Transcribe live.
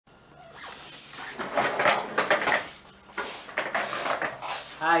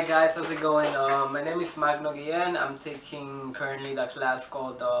Hi guys, how's it going? My name is Magno again. I'm taking currently the class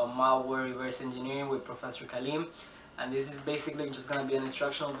called Malware Reverse Engineering with Professor Kalim, and this is basically just gonna be an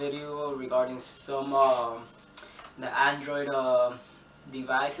instructional video regarding some the Android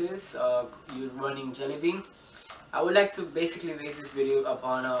devices you running Jelly Bean. I would like to basically base this video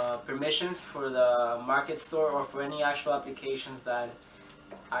upon permissions for the market store or for any actual applications that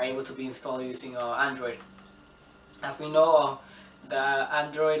are able to be installed using Android. As we know, the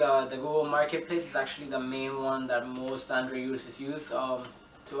Android, the Google Marketplace is actually the main one that most Android users use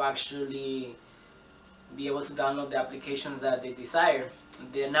to actually be able to download the applications that they desire.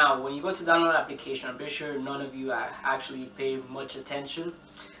 Now, when you go to download an application, I'm pretty sure none of you actually pay much attention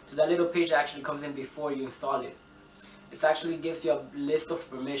to that little page that actually comes in before you install it. It actually gives you a list of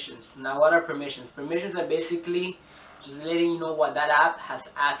permissions. Now, what are permissions? Permissions are basically just letting you know what that app has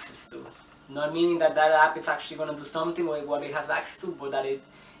access to. Not meaning that that app is actually going to do something with what it has access to, but that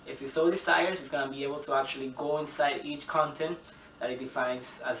if it so desires, it's going to be able to actually go inside each content that it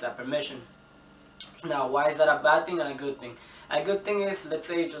defines as a permission. Now, why is that a bad thing and a good thing? A good thing is, let's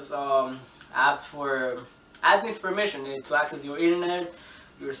say, just apps for admin's permission to access your internet,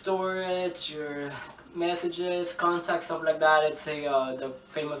 your storage, your messages, contacts, stuff like that. Let's say the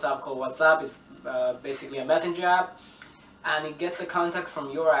famous app called WhatsApp is basically a messenger app, and it gets a contact from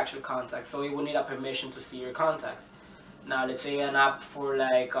your actual contact, so it will need a permission to see your contacts. Now, let's say an app for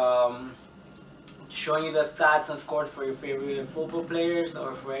like showing you the stats and scores for your favorite football players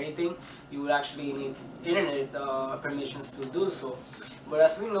or for anything, you would actually need internet permissions to do so. But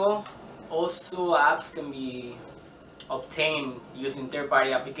as we know, also apps can be obtained using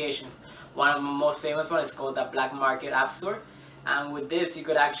third-party applications. One of the most famous one is called the Black Market App Store, and with this you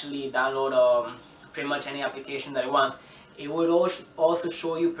could actually download pretty much any application that you want. It would also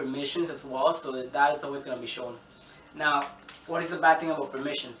show you permissions as well, so that is always going to be shown. Now, what is the bad thing about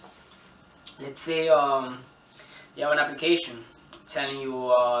permissions? Let's say you have an application telling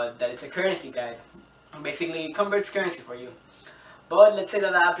you that it's a currency guide. Basically, it converts currency for you. But let's say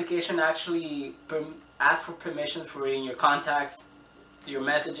that the application actually asks for permissions for reading your contacts, your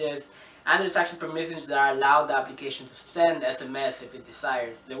messages, and there's actually permissions that allow the application to send SMS if it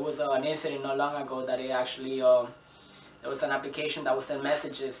desires. There was an incident not long ago that it actually there was an application that would send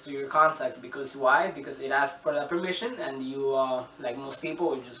messages to your contacts. Because why? Because it asked for that permission, and you, like most people,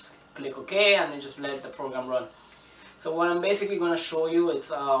 would just click OK and then just let the program run. So what I'm basically going to show you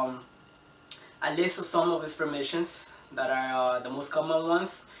is a list of some of these permissions that are the most common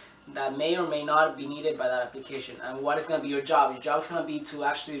ones that may or may not be needed by that application. And what is going to be your job? Your job is going to be to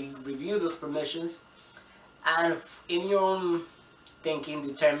actually review those permissions and in your own thinking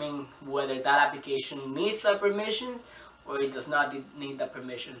determine whether that application needs that permission or it does not need that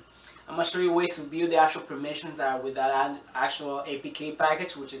permission. I'm going to show you ways to view the actual permissions that are with that actual APK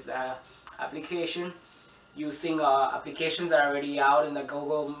package, which is the application, using applications that are already out in the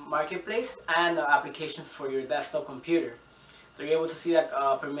Google Marketplace and applications for your desktop computer. So you're able to see that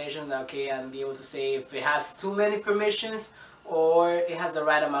permissions, okay, and be able to say if it has too many permissions or it has the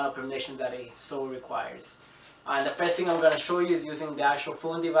right amount of permission that it so requires. And the first thing I'm going to show you is using the actual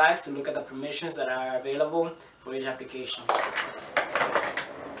phone device to look at the permissions that are available for each application.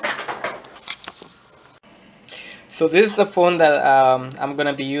 So this is a phone that I'm going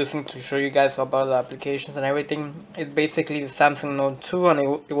to be using to show you guys about the applications and everything. It's basically the Samsung Note 2, and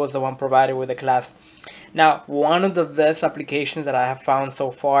it was the one provided with the class. Now, one of the best applications that I have found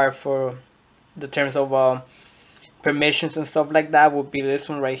so far for the terms of permissions and stuff like that would be this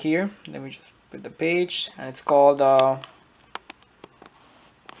one right here. Let me just put the page, and it's called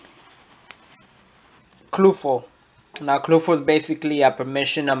Clueful. Now, Clueful is basically a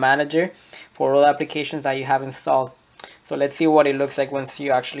permission manager for all applications that you have installed. So let's see what it looks like once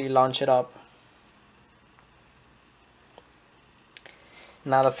you actually launch it up.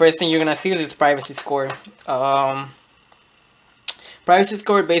 Now, the first thing you're gonna see is its privacy score. Privacy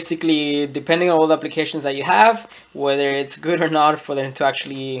score basically, depending on all the applications that you have, whether it's good or not for them to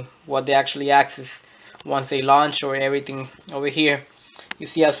actually, what they actually access once they launch, or everything over here. You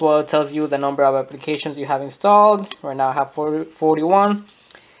see as well, it tells you the number of applications you have installed. Right now I have 41.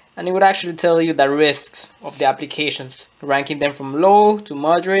 And it would actually tell you the risks of the applications, ranking them from low to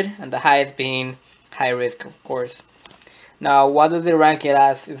moderate, and the highest being high risk, of course. Now, what does it rank it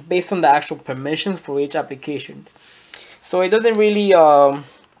as? It's based on the actual permissions for each application. So it doesn't really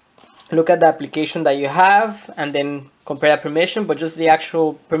look at the application that you have and then compare that permission, but just the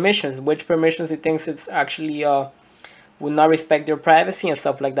actual permissions, which permissions it thinks it's actually will not respect your privacy and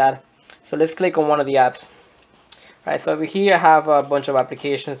stuff like that. So let's click on one of the apps. Right, so over here I have a bunch of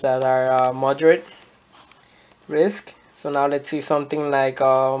applications that are moderate risk. So now let's see something like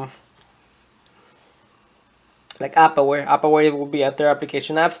Appaware. Appaware will be a third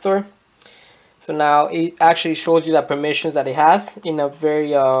application app store. So now it actually shows you the permissions that it has in a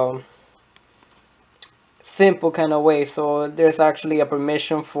very simple kind of way. So there's actually a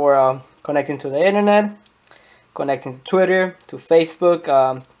permission for connecting to the internet, connecting to Twitter, to Facebook,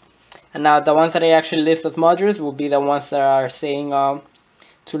 and now the ones that I actually list as modules will be the ones that are saying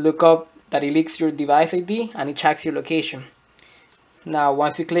to look up that it leaks your device ID and it tracks your location. Now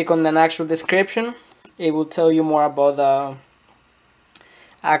once you click on an actual description, it will tell you more about the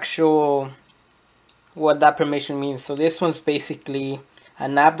actual what that permission means. So this one's basically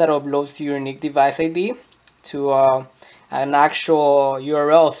an app that uploads your unique device ID to an actual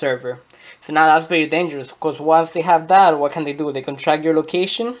URL server. So now that's very dangerous because once they have that, what can they do? They can track your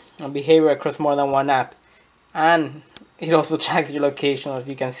location and behavior across more than one app, and it also tracks your location, as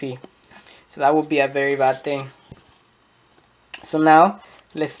you can see. So that would be a very bad thing. So now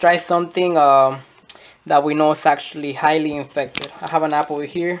let's try something that we know is actually highly infected. I have an app over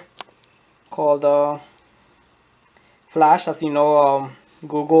here called Flash. As you know,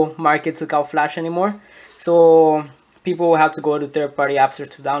 Google Market took out Flash anymore, so people will have to go to third-party app store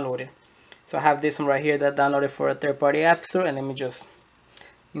to download it. So I have this one right here that downloaded for a third-party app store, and let me just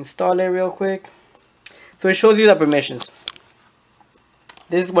install it real quick. So it shows you the permissions.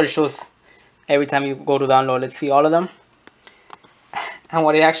 This is what it shows every time you go to download. Let's see all of them. And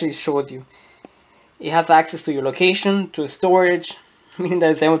what it actually showed you. It has access to your location, to storage, meaning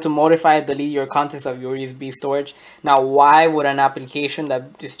that it's able to modify and delete your contents of your USB storage. Now, why would an application that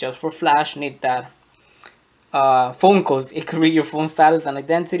is just for Flash need that? Phone calls. It could read your phone status and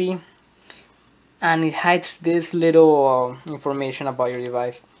identity, and it hides this little information about your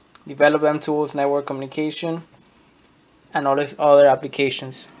device. Development tools, network communication, and all these other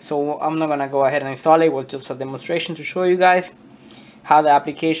applications. So I'm not gonna go ahead and install it with just a demonstration to show you guys how the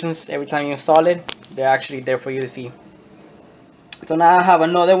applications, every time you install it, they're actually there for you to see. So now I have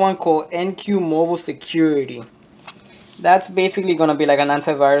another one called NQ Mobile Security. That's basically gonna be like an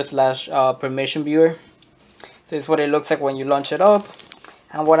antivirus slash permission viewer. This is what it looks like when you launch it up.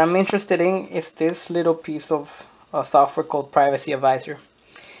 And what I'm interested in is this little piece of software called Privacy Advisor.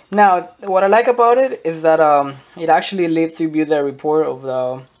 Now, what I like about it is that it actually lets you view the report of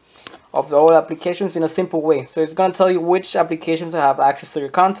the all applications in a simple way. So it's going to tell you which applications have access to your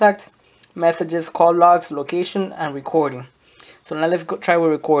contacts, messages, call logs, location, and recording. So now let's go try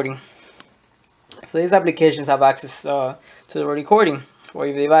with recording. So these applications have access to the recording for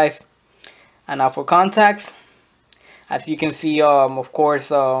your device. And now for contacts, as you can see, of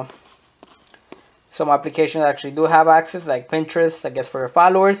course, some applications actually do have access, like Pinterest, I guess, for your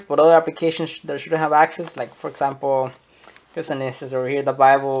followers, but other applications that shouldn't have access, like for example, here's an instance over here, the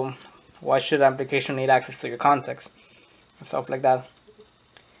Bible. Why should an application need access to your contacts and stuff like that?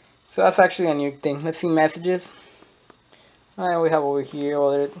 So that's actually a new thing. Let's see messages. And we have over here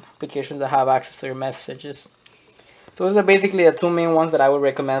other applications that have access to your messages. So those are basically the two main ones that I would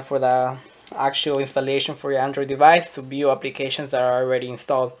recommend for the actual installation for your Android device to view applications that are already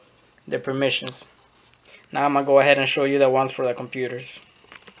installed, their permissions. Now I'm gonna go ahead and show you the ones for the computers.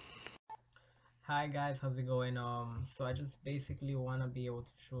 Hi guys, how's it going? So I just basically want to be able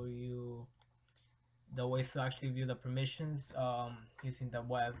to show you the ways to actually view the permissions using the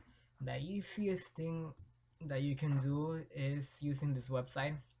web. The easiest thing that you can do is using this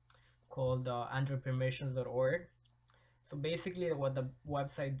website called androidpermissions.org. So basically what the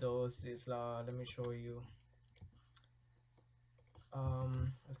website does is, let me show you,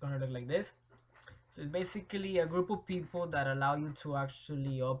 it's gonna look like this. So it's basically a group of people that allow you to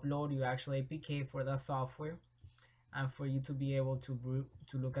actually upload your actual APK for the software and for you to be able to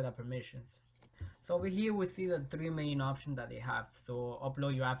look at the permissions. So over here we see the three main options that they have. So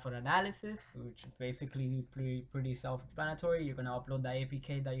upload your app for analysis, which is basically pretty self-explanatory. You're gonna upload the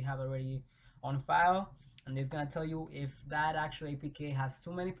APK that you have already on file, and it's gonna tell you if that actual APK has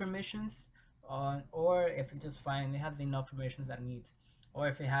too many permissions, or if it just fine, it has enough permissions that it needs, or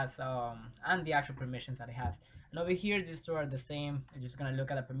if it has and the actual permissions that it has. And over here, these two are the same. It's just gonna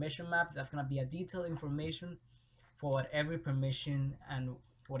look at a permission map. That's gonna be a detailed information for every permission and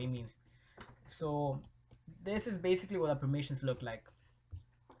what it means. So this is basically what the permissions look like.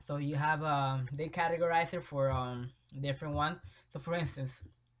 So you have they categorize it for different one. So for instance,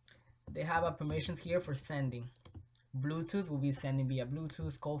 they have a permissions here for sending. Bluetooth will be sending via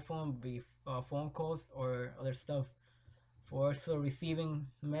Bluetooth, call phone will be phone calls or other stuff. For also receiving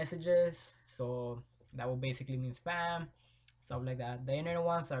messages, so that will basically mean spam, stuff like that. The internet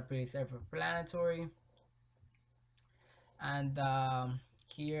ones are pretty self-explanatory, and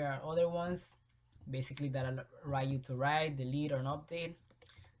here are other ones. basically that allow you to write, delete, or update.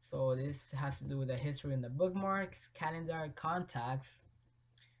 So this has to do with the history and the bookmarks, calendar, contacts,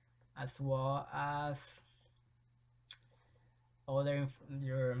 as well as other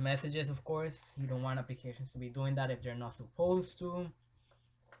your messages. Of course, you don't want applications to be doing that if they're not supposed to.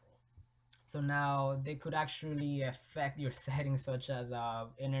 So now they could actually affect your settings, such as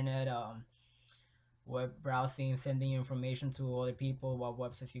internet, web browsing, sending information to other people, what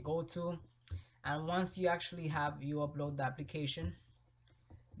websites you go to. And once you actually have you upload the application,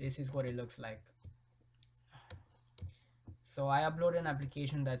 this is what it looks like. So I upload an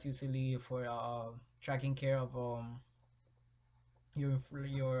application that's usually for tracking care of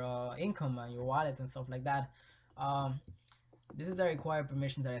your income and your wallets and stuff like that. Um, this is the required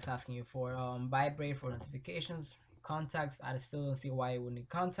permission that it's asking you for. Vibrate for notifications, contacts. I still don't see why it would need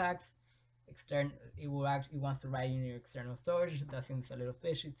contacts. External, it wants to write in your external storage. That seems a little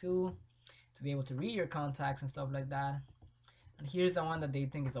fishy too. To be able to read your contacts and stuff like that. And here's the one that they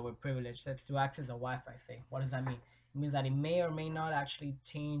think is overprivileged. That's to access the Wi-Fi. Say, what does that mean? It means that it may or may not actually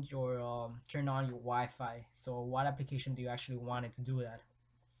change or turn on your Wi-Fi. So what application do you actually want it to do that?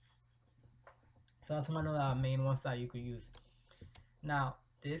 So that's one of the main ones that you could use. Now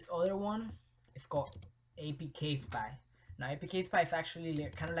this other one is called APK Spy. Now APK Spy is actually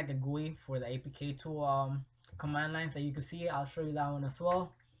kind of like a GUI for the APK tool command lines that you can see. I'll show you that one as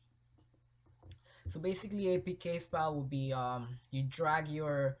well. So basically APK Spy will be you drag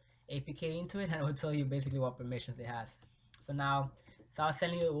your APK into it and it will tell you basically what permissions it has. So now, so I was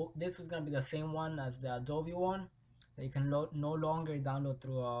telling you this was gonna be the same one as the Adobe one that you can no longer download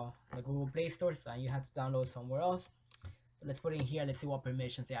through the Google Play Store, so you have to download somewhere else. So let's put it in here. Let's see what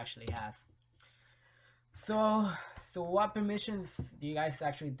permissions it actually has. So what permissions do you guys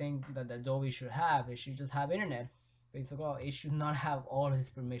actually think that the Adobe should have? It should just have internet. Basically, it should not have all of these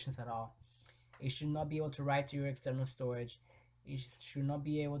permissions at all. It should not be able to write to your external storage. It should not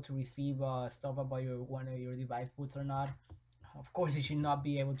be able to receive stuff about when your device boots or not. Of course, it should not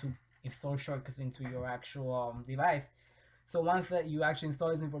be able to install shortcuts into your actual device. So once that you actually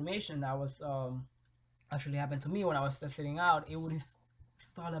install this information, that was actually happened to me when I was testing out. It would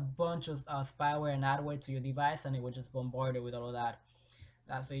install a bunch of spyware and adware to your device, and it would just bombard it with all of that.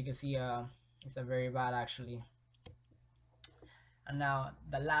 That's so you can see it's a very bad actually. And now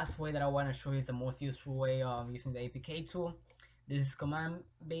the last way that I want to show you is the most useful way of using the APK tool. This is command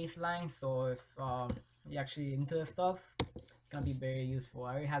based line, so if you're actually into the stuff, it's gonna be very useful.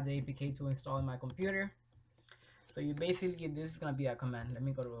 I already have the APK tool installed on my computer. So you basically, this is gonna be a command. Let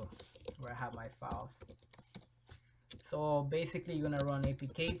me go to where I have my files. So basically you're gonna run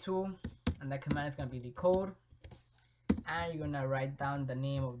APK tool, and that command is gonna be the code, and you're gonna write down the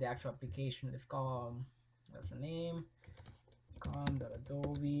name of the actual application. Let's call that's the name,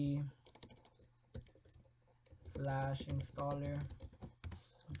 com.adobe flash installer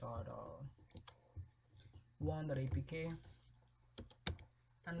 .1.apk,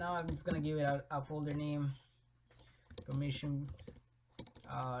 and now I'm just gonna give it a folder name, permission.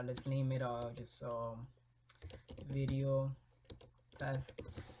 Let's name it just video test,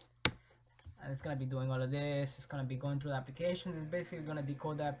 and it's gonna be doing all of this. It's gonna be going through the application. It's basically gonna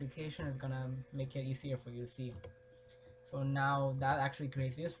decode the application. It's gonna make it easier for you to see. So now that actually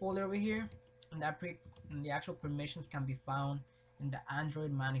creates this folder over here, and and the actual permissions can be found in the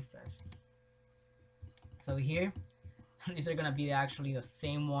Android manifest. So here, these are gonna be actually the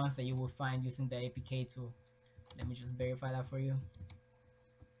same ones that you will find using the APK tool. Let me just verify that for you.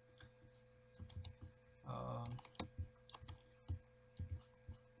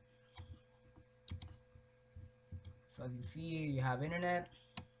 So as you see, you have internet,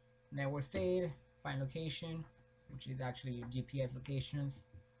 network state, find location, which is actually your GPS locations,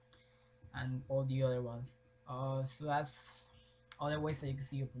 and all the other ones. So that's other ways that you can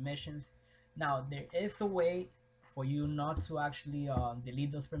see your permissions. Now there is a way for you not to actually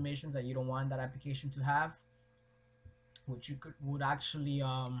delete those permissions that you don't want that application to have, which you would actually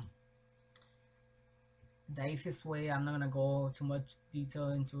the easiest way. I'm not gonna go too much detail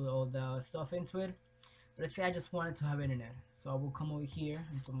into all the stuff into it, but let's say I just wanted to have internet. So I will come over here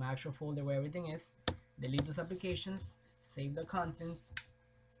into my actual folder where everything is, delete those applications, save the contents.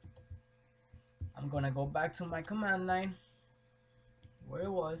 I'm gonna go back to my command line where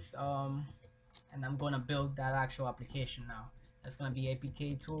it was, and I'm gonna build that actual application now. That's gonna be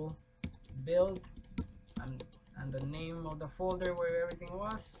APK tool build, and the name of the folder where everything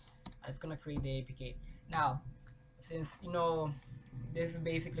was. It's gonna create the APK. Now, since you know this is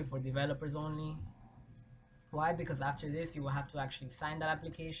basically for developers only. Why? Because after this you will have to actually sign that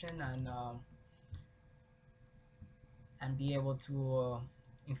application and be able to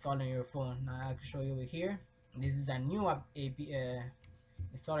installed on your phone. Now I can show you over here. This is a new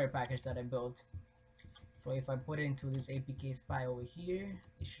installer package that I built. So if I put it into this APK spy over here,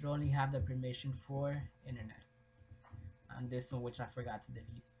 it should only have the permission for internet, and this one which I forgot to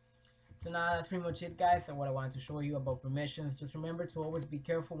delete. So now that's pretty much it, guys, and what I wanted to show you about permissions. Just remember to always be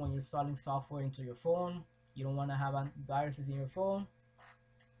careful when you're installing software into your phone. You don't want to have viruses in your phone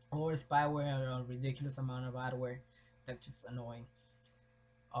or spyware or a ridiculous amount of adware that's just annoying.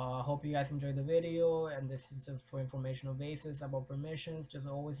 Hope you guys enjoyed the video, and this is just for informational basis about permissions. Just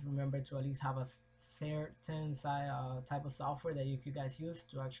always remember to at least have a certain type of software that you guys use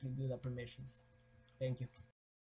to actually do the permissions. Thank you.